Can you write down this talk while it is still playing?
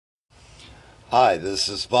Hi, this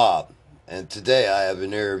is Bob, and today I have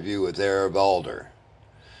an interview with Ereb Altor.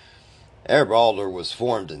 Ereb Altor was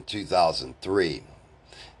formed in 2003.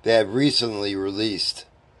 They have recently released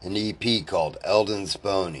an EP called Eldon's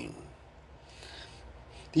Boning.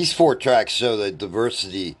 These four tracks show the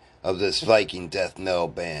diversity of this Viking death metal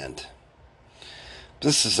band.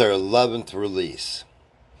 This is their 11th release.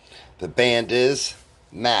 The band is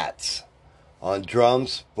Mats on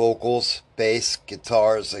drums, vocals, bass,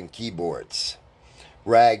 guitars, and keyboards.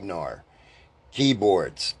 Ragnar,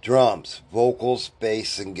 keyboards, drums, vocals,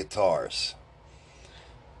 bass, and guitars.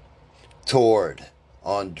 Tord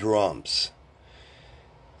on drums.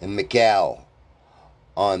 And Miguel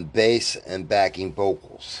on bass and backing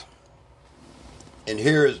vocals. And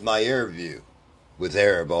here is my interview with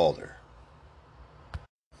Ereb Altor.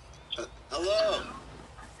 Hello.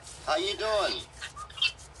 How you doing?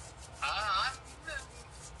 I'm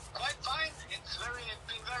quite fine. It's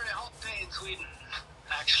been very hot day in Sweden,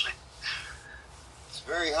 actually. It's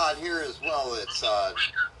very hot here as well. It's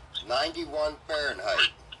 91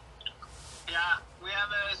 Fahrenheit. Yeah, we have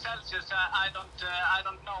Celsius. I don't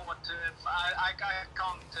know what. I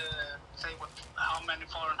can't say how many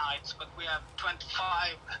Fahrenheit, but we have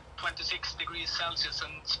 25, 26 degrees Celsius,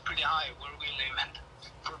 and it's pretty high where we live. And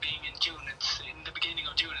for being in June, it's in the beginning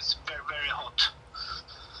of June. It's very hot.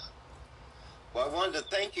 Well, I wanted to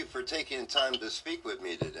thank you for taking time to speak with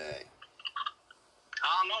me today.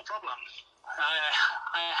 No problem.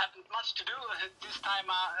 I haven't much to do this time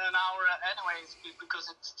an hour anyways, because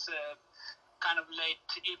it's kind of late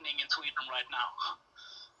evening in Sweden right now.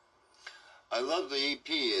 I love the EP.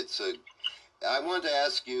 I wanted to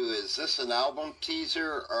ask you, is this an album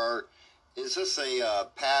teaser or is this a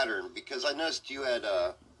pattern? Because I noticed you had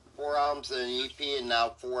 4 albums and an EP and now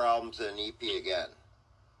 4 albums and an EP again.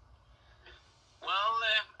 Well,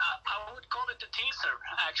 I would call it a teaser,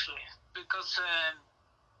 actually, because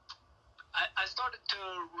I started to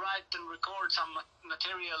write and record some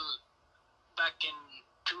material back in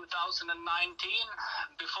 2019,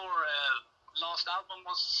 before last album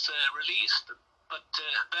was released. But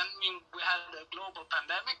then we had a global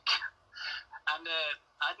pandemic, and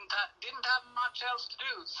I didn't have much else to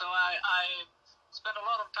do, so I spent a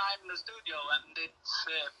lot of time in the studio, and the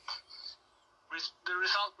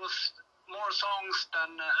result was more songs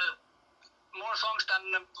than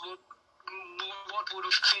what would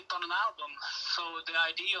fit on an album. So the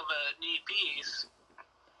idea of an EP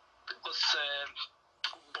was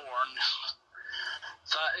born.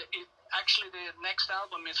 So actually the next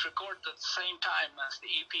album is recorded at the same time as the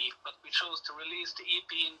EP, but we chose to release the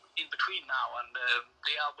EP in between now, and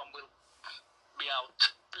the album will be out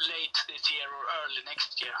late this year or early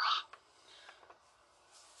next year.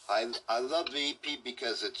 I love the EP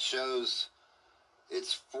because it shows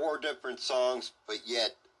it's 4 different songs, but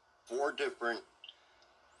yet 4 different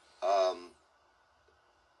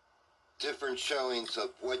different showings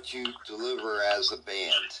of what you deliver as a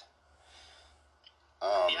band.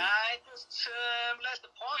 Yeah, that's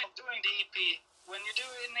the point of doing the EP. When you do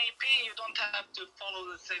an EP, you don't have to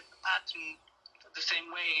follow the same pattern the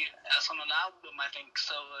same way as on an album, I think.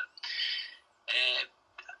 So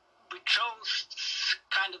we chose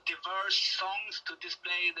kind of diverse songs to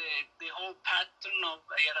display the whole pattern of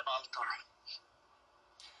Ereb Altor.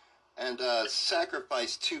 And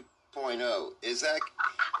Sacrifice 2.0, is that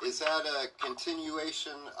a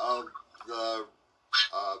continuation of the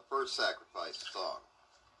first Sacrifice song?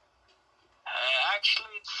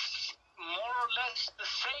 Actually, it's more or less the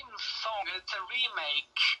same song. It's a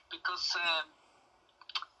remake, because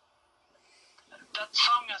that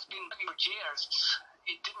song has been running for years.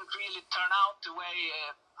 It didn't really turn out the way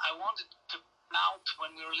I wanted it to turn out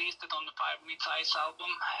when we released it on the Fire Meets Ice album.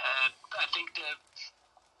 I think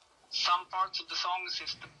some parts of the songs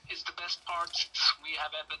is the best parts we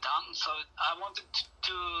have ever done. So I wanted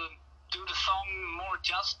to do the song more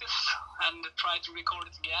justice and try to record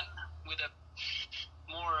it again with a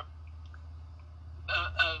more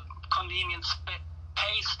convenient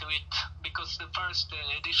pace to it, because the first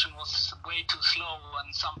edition was way too slow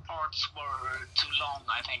and some parts were too long,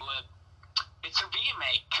 I think. It's a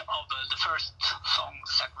remake of the first song,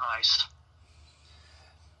 Sacrifice.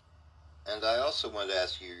 And I also wanted to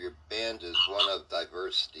ask you, your band is one of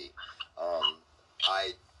diversity.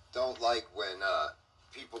 I don't like when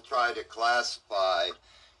people try to classify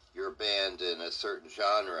your band in a certain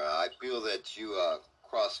genre. I feel that you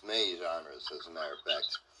cross many genres, as a matter of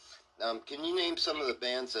fact. Can you name some of the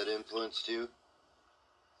bands that influenced you?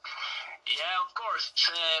 Yeah, of course.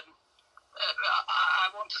 I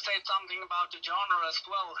want to say something about the genre as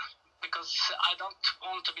well, because I don't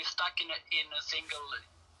want to be stuck in a single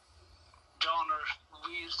genre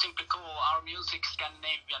we simply call our music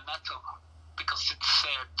Scandinavian metal because it's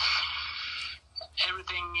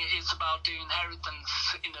everything is about the inheritance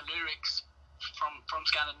in the lyrics from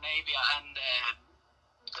Scandinavia, and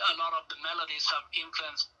a lot of the melodies are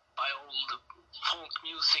influenced by old folk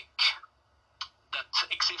music that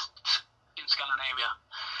exists in Scandinavia.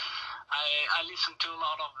 I listen to a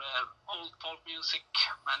lot of old folk music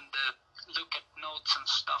and look at notes and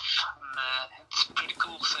stuff, and it's pretty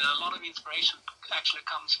cool. So a lot of inspiration actually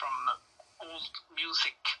comes from old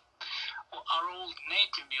music, our old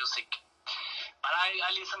native music. But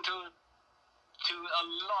I listen to a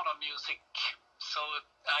lot of music, so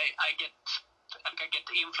I get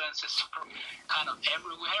the influences from kind of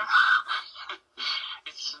everywhere.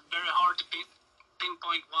 It's very hard to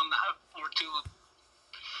pinpoint one or two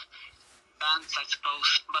bands, I suppose,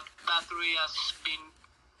 but Bathory has been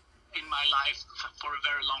in my life for a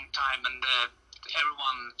very long time, and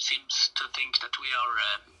everyone seems to think that we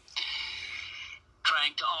are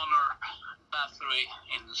trying to honor Bathory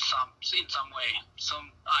in some way. So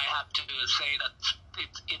I have to say that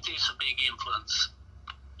it is a big influence.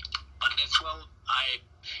 But as well, I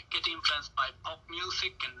get influenced by pop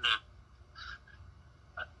music and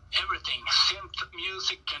everything, synth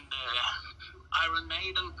music and Iron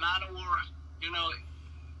Maiden, Manowar,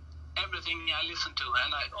 everything I listen to.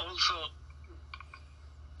 And I also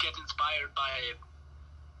get inspired by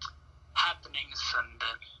happenings and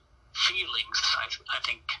feelings, I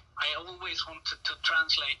think. I always wanted to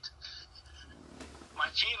translate my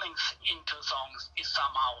feelings into songs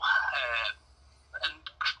somehow. And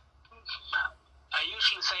I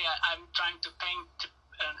usually say I'm trying to paint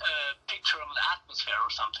a picture of the atmosphere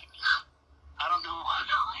or something. I don't know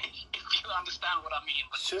if you understand what I mean.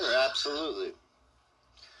 But Sure, absolutely.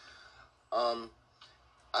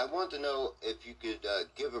 I want to know if you could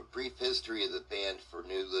give a brief history of the band for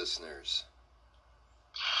new listeners.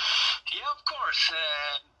 Yeah, of course.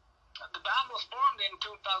 The band was formed in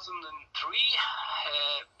 2003.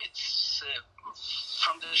 It's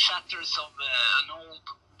from the shatters of an old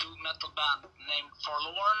doom metal band named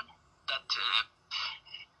Forlorn that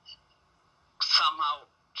somehow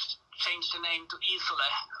changed the name to Isole,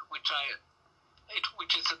 which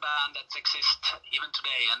is a band that exists even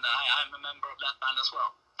today, and I'm a member of that band as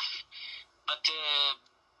well. But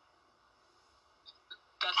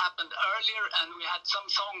that happened earlier, and we had some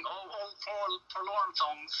all Forlorn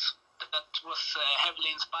songs that was heavily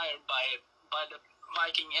inspired by the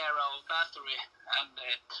Viking era of Bathory, and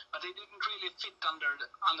but they didn't really fit under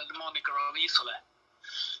the moniker of Isole.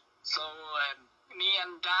 So me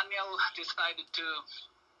and Daniel decided to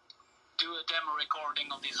do a demo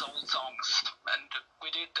recording of these old songs, and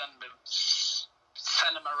we did, and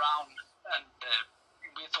send them around, and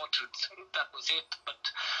we thought that was it, but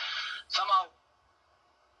somehow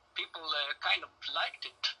people kind of liked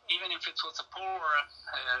it, even if it was a poor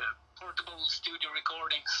portable studio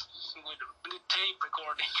recordings with tape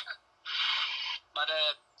recording. But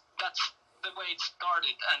that's the way it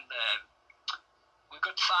started, and we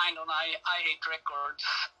got signed on I Hate Records,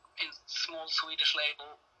 in small Swedish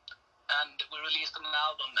label, and we released an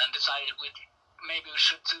album and decided maybe we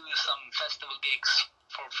should do some festival gigs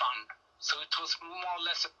for fun. So it was more or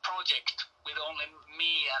less a project with only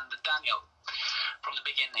me and Daniel from the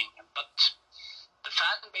beginning. But the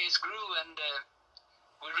fan base grew, and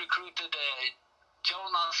we recruited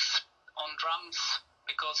Jonas on drums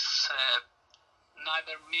because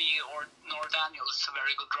neither me nor Daniel is a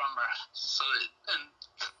very good drummer. So and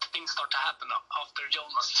things start to happen after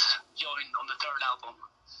Jonas joined on the third album.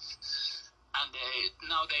 And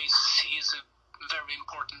nowadays he's a very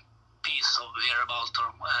important piece of Ereb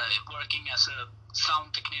Altor, working as a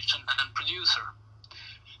sound technician and producer.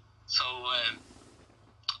 So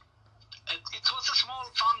it was a small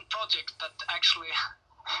fun project that actually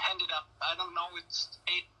ended up, I don't know, it's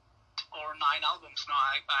 8 or 9 albums now.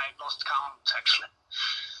 I lost count actually.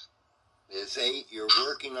 It's 8. You're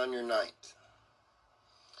working on your 9th.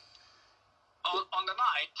 On the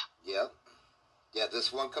night? Yep. Yeah,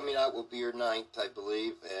 this one coming out will be your 9th, I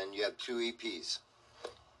believe, and you have 2 EPs.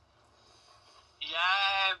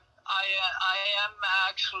 Yeah, I am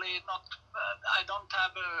actually not. I don't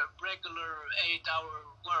have a regular 8-hour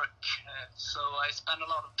work, so I spend a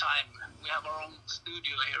lot of time. We have our own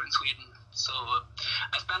studio here in Sweden, so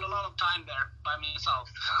I spend a lot of time there by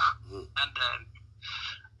myself and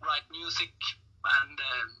write music and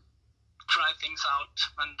try things out,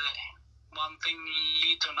 and one thing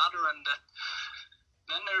lead to another, and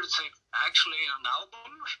then there's actually an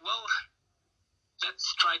album. Well,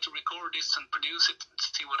 let's try to record this and produce it and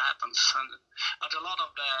see what happens. But a lot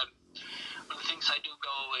of the things I do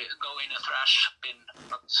go in a thrash bin.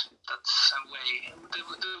 But that's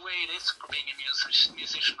the way it is for being a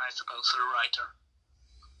musician, I suppose, or a writer.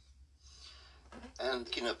 And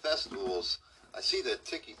festivals, I see that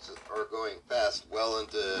tickets are going fast, well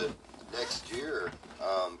into next year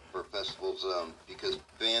for festivals, because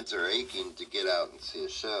bands are aching to get out and see a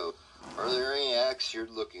show. Are there any acts you're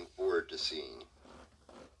looking forward to seeing?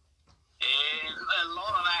 A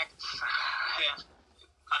lot of acts.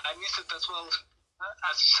 I miss it as well,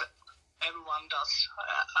 as everyone does.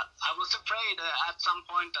 I was afraid at some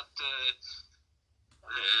point that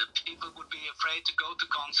people would be afraid to go to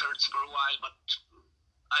concerts for a while, but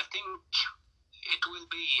I think it will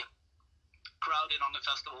be crowded on the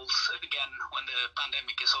festivals again when the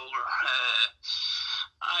pandemic is over.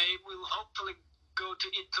 I will hopefully go to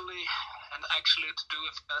Italy and actually to do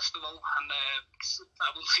a festival, and I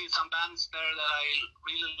will see some bands there that I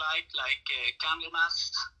really like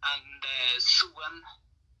Candlemass and Suen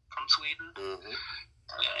from Sweden. Mm-hmm.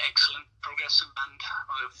 Excellent progressive band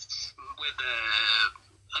with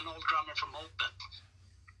an old drummer from Opeth.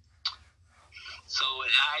 So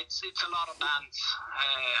it's a lot of bands.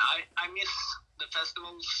 I miss the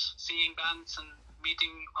festivals, seeing bands and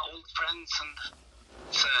meeting old friends, and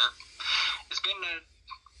it's been a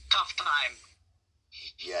tough time.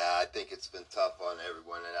 Yeah, I think it's been tough on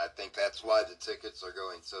everyone, and I think that's why the tickets are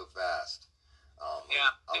going so fast.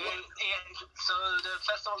 So the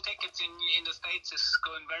festival tickets in the States is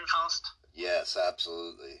going very fast? Yes,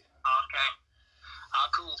 absolutely. Okay.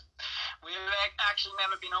 Cool. We've actually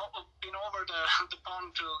never been over the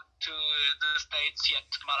pond to the States yet,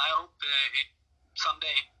 but I hope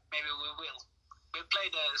someday maybe we will. We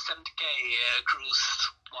played the 70K cruise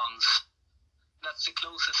once. That's the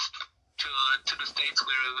closest to the States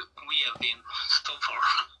where we have been so far.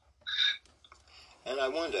 And I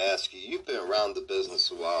wanted to ask you, you've been around the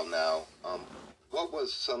business a while now. What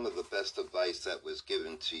was some of the best advice that was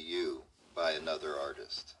given to you by another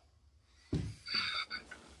artist?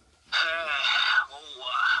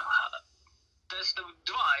 Best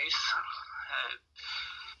advice,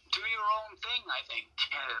 do your own thing, I think,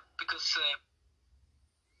 because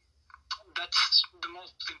that's the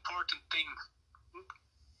most important thing,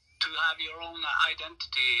 to have your own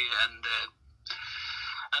identity, and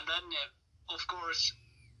then of course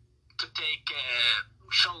to take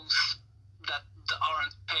shows that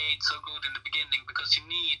aren't paid so good in the beginning, because you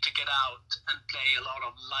need to get out and play a lot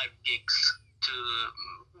of live gigs to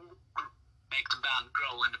make the band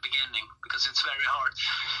grow in the beginning, because it's very hard.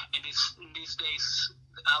 In these days,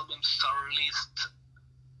 albums are released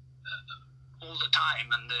all the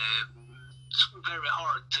time, and it's very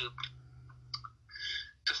hard to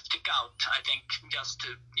stick out, I think, just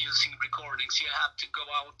using recordings. You have to go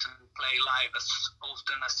out and play live as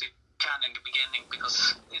often as you can in the beginning,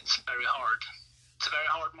 because it's very hard. It's a very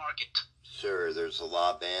hard market. Sure, there's a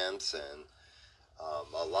lot of bands and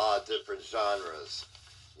a lot of different genres.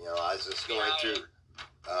 I was just going through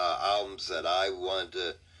albums that I wanted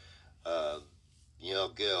to,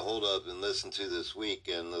 get a hold of and listen to this week,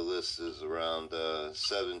 and the list is around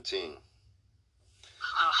 17.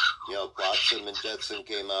 Flotsam and Jetsam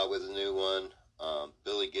came out with a new one.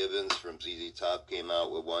 Billy Gibbons from ZZ Top came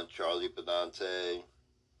out with one. Charlie Benante.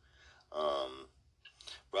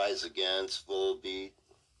 Rise Against, Full Beat.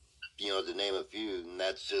 To name a few, and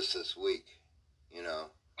that's just this week. Yeah.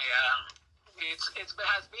 It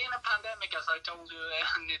has been a pandemic, as I told you,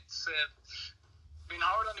 and it's been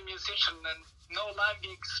hard on the musician, and no live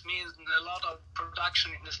gigs means a lot of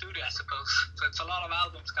production in the studio, I suppose. So it's a lot of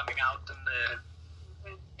albums coming out,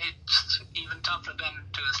 and it's even tougher than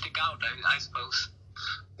to stick out, I suppose.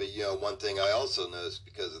 But one thing I also noticed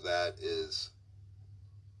because of that is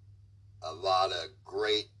a lot of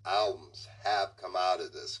great albums have come out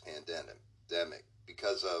of this pandemic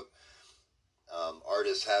because of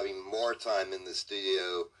artists having more time in the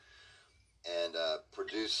studio, and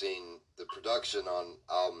the production on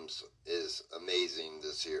albums is amazing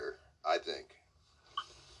this year, I think.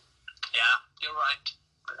 Yeah, you're right.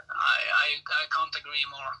 I can't agree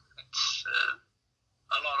more. It's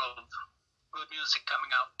a lot of good music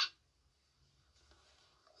coming out.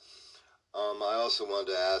 I also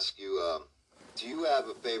wanted to ask you, do you have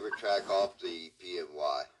a favorite track off the EP, and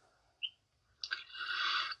why?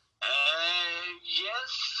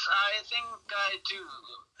 Yes, I think I do.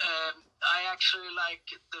 I actually like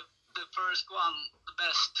the first one the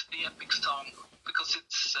best, the Epic song, because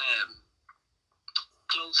it's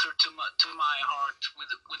closer to my heart.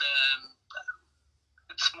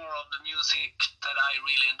 It's more of the music that I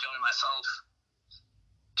really enjoy myself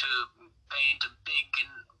to paint a big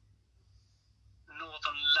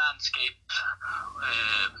northern landscape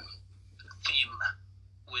theme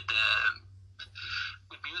with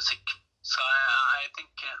music. So I think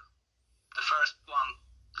the first one,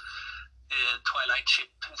 Twilight Ship,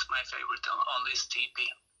 is my favorite on this TP.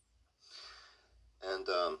 And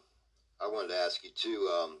I wanted to ask you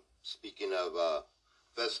too, speaking of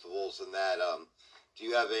festivals and that, do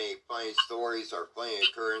you have any funny stories or funny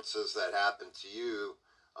occurrences that happened to you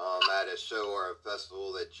at a show or a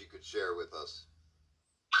festival that you could share with us?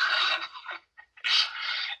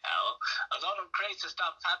 A lot of crazy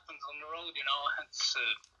stuff happens on the road, you know. It's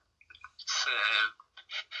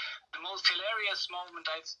the most hilarious moment,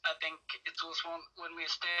 I think it was when we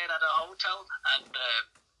stayed at a hotel, and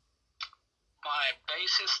my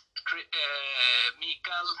bassist,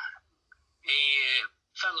 Mikael, he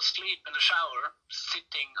fell asleep in the shower,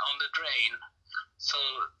 sitting on the drain. So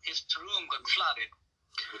his room got flooded.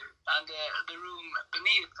 And the room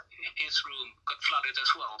beneath his room got flooded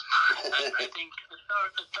as well. And I think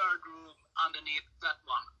the third room underneath that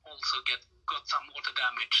one also got some water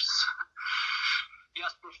damage.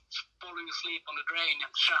 Just for falling asleep on the drain in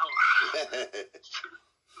the shower.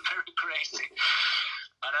 Very crazy.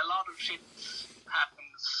 But a lot of shit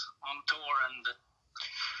happens on tour, and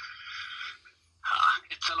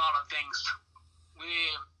it's a lot of things.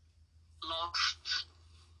 We lost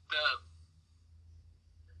the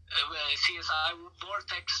CSI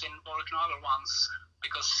Vortex in Borknagar once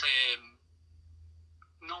because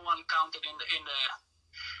no one counted in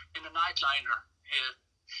the nightliner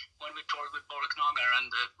when we toured with Borknagar,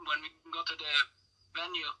 and when we got to the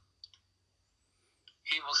venue,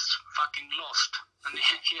 he was fucking lost, and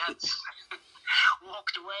he had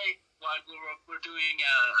walked away while we were doing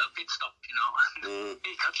a pit stop, you know, and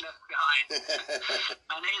he got left behind.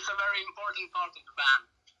 And he's a very important part of the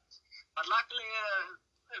band. But luckily,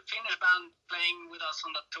 a Finnish band playing with us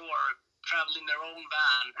on that tour traveled in their own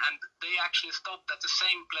van, and they actually stopped at the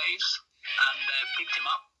same place and picked him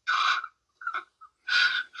up.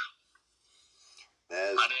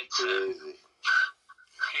 That's crazy.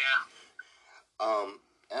 Yeah.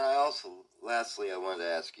 And I also, lastly, I wanted to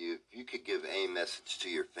ask you, if you could give a message to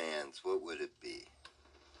your fans, what would it be?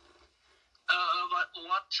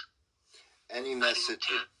 What? Any message.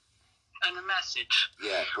 And a message.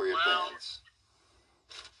 Yeah, for your fans.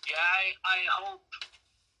 Yeah, I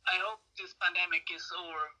hope this pandemic is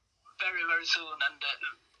over very, very soon, and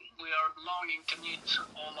we are longing to meet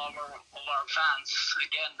all of our fans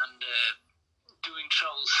again, and doing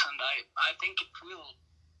shows, and I think it will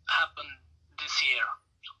happen this year.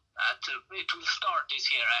 It will start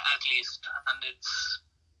this year at least, and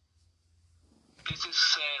this is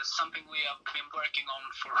something we have been working on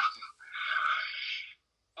for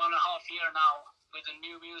 1.5 years now with the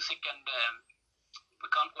new music, and we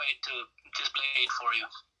can't wait to display it for you.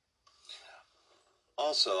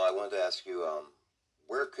 Also, I wanted to ask you,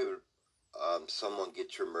 where could someone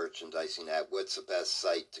get your merchandising at? What's the best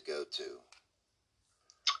site to go to?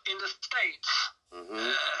 In the States, Mm-hmm.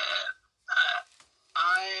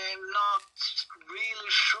 I'm not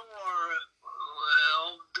really sure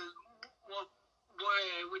of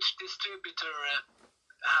which distributor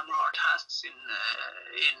Hammerheart has in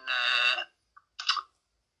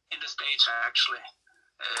the States, actually.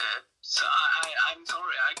 So I'm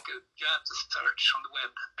sorry, you have to search on the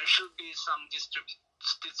web. There should be some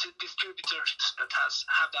distributors that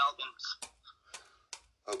have the albums.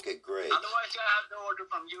 Okay, great. Otherwise, I have the order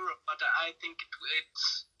from Europe, but I think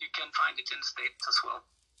you can find it in the States as well.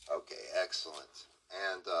 Okay, excellent.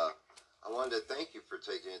 And I wanted to thank you for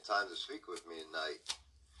taking the time to speak with me tonight.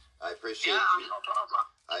 I appreciate you. No problem.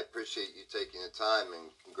 I appreciate you taking the time,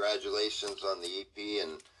 and congratulations on the EP.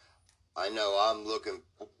 And I know I'm looking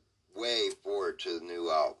way forward to the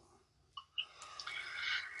new album.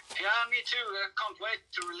 Yeah, me too. I can't wait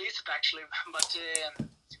to release it, actually, but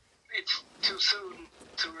it's too soon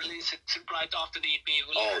to release it right after the EP.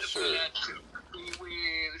 Sure. We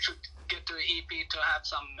should get the EP to have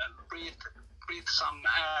some breathe some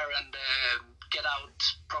air and get out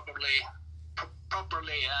properly,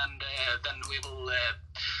 and then we will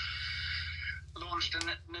launch the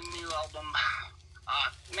new album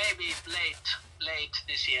maybe late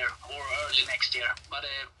this year or early next year, but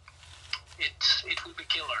it will be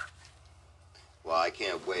killer. Well, I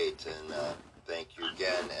can't wait, and thank you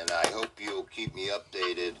again, and I hope you'll keep me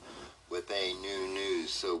updated with any new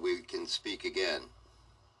news so we can speak again.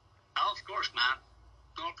 Oh, of course, man.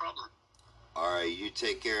 No problem. All right, you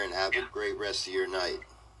take care and have a great rest of your night.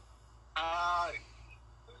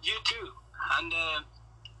 You too, and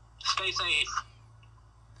stay safe.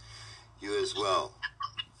 You as well.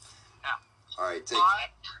 Yeah. All right,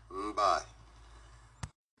 Bye. Bye.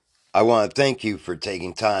 I want to thank you for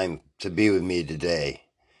taking time to be with me today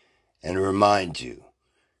and remind you,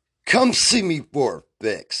 come see me for a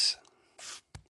fix.